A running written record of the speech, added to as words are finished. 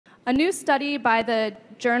A new study by the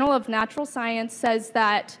Journal of Natural Science says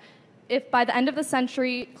that if by the end of the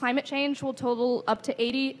century, climate change will total up to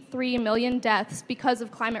 83 million deaths because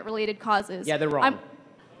of climate-related causes. Yeah, they're wrong.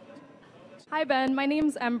 Hi, Ben. My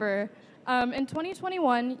name's Ember. In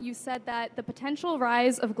 2021, you said that the potential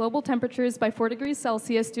rise of global temperatures by 4 degrees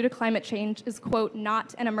Celsius due to climate change is, quote,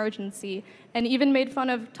 not an emergency, and even made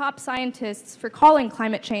fun of top scientists for calling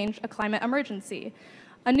climate change a climate emergency.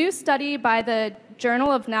 A new study by the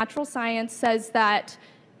Journal of Natural Science says that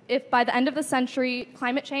if by the end of the century,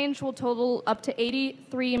 climate change will total up to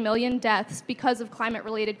 83 million deaths because of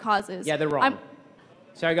climate-related causes. Yeah, they're wrong.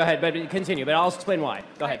 Sorry, go ahead, but continue, but I'll explain why.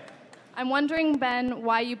 Go ahead. I'm wondering, Ben,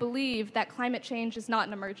 why you believe that climate change is not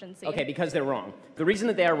an emergency. Okay, because they're wrong. The reason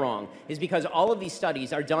that they are wrong is because all of these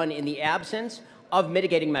studies are done in the absence of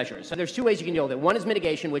mitigating measures. So there's two ways you can deal with it. One is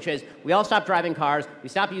mitigation, which is we all stop driving cars, we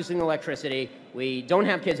stop using electricity, we don't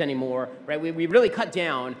have kids anymore, right? We really cut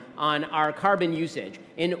down on our carbon usage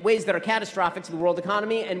in ways that are catastrophic to the world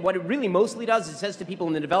economy, and what it really mostly does is it says to people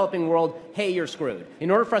in the developing world, hey, you're screwed.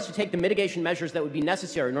 In order for us to take the mitigation measures that would be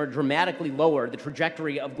necessary in order to dramatically lower the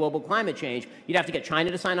trajectory of global climate change, you'd have to get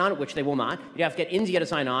China to sign on, which they will not. You'd have to get India to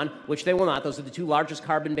sign on, which they will not. Those are the two largest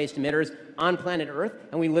carbon-based emitters on planet Earth,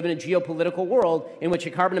 and we live in a geopolitical world in which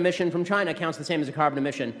a carbon emission from China counts the same as a carbon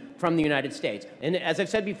emission from the United States. And as I've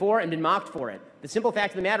said before and been mocked for it, the simple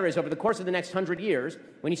fact of the matter is, over the course of the next 100 years,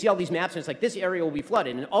 when you see all these maps and it's like, this area will be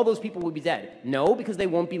flooded and all those people will be dead. No, because they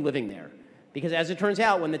won't be living there. Because as it turns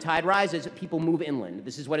out, when the tide rises, people move inland.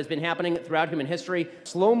 This is what has been happening throughout human history.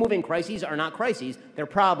 Slow-moving crises are not crises. They're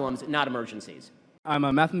problems, not emergencies. I'm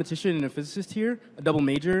a mathematician and a physicist here, a double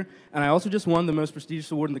major, and I also just won the most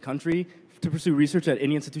prestigious award in the country to pursue research at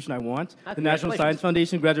any institution I want, the National Science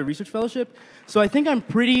Foundation Graduate Research Fellowship. So I think I'm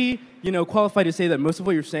pretty, qualified to say that most of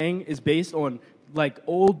what you're saying is based on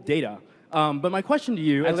old data. But my question to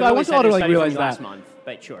you, I want you all to realize that. Last month,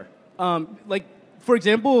 but sure. For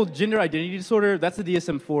example, gender identity disorder, that's the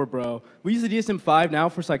DSM-4, bro. We use the DSM-5 now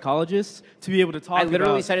for psychologists to be able to talk about... I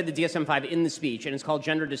literally cited the DSM-5 in the speech, and it's called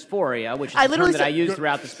gender dysphoria, which is the term that I use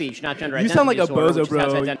throughout the speech, not gender identity disorder. You sound like a bozo,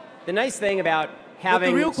 bro. The nice thing about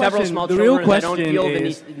having several small children is I don't feel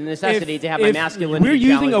the necessity to have my masculinity challenged.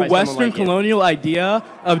 If we're using a Western like colonial idea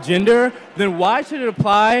of gender, then why should it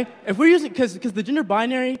apply? If we're using... Because the gender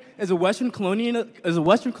binary is a Western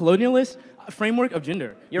colonialist framework of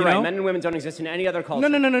gender. You're right. Men and women don't exist in any other culture.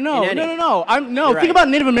 No. Think right. About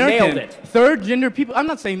Native American. Nailed it. Third gender people. I'm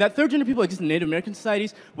not saying that. Third gender people exist in Native American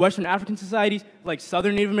societies, Western African societies, like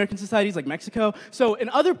Southern Native American societies, like Mexico. So in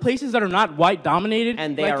other places that are not white dominated,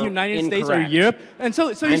 and like the United States or Europe. And so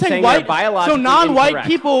you're saying white, so non-white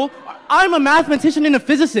people. I'm a mathematician and a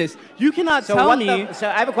physicist. You cannot tell me. So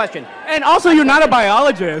I have a question. And also, you're not a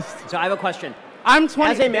biologist. So I have a question. I'm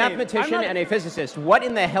 20. As a mathematician and a physicist, what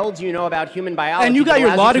in the hell do you know about human biology? And you got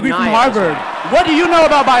your law degree from Harvard. What do you know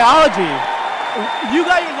about biology? You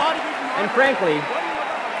got your law degree from Harvard.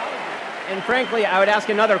 And frankly, I would ask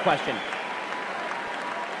another question.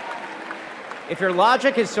 If your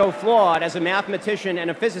logic is so flawed as a mathematician and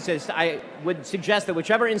a physicist, I would suggest that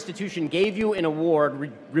whichever institution gave you an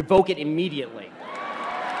award, revoke it immediately.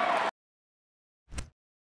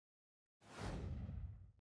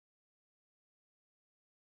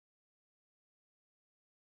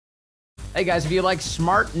 Hey guys, if you like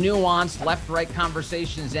smart, nuanced, left-right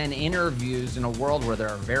conversations and interviews in a world where there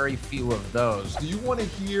are very few of those. Do you want to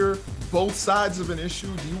hear both sides of an issue?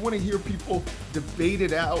 Do you want to hear people debate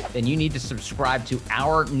it out? Then you need to subscribe to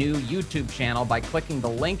our new YouTube channel by clicking the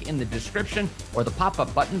link in the description or the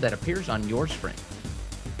pop-up button that appears on your screen.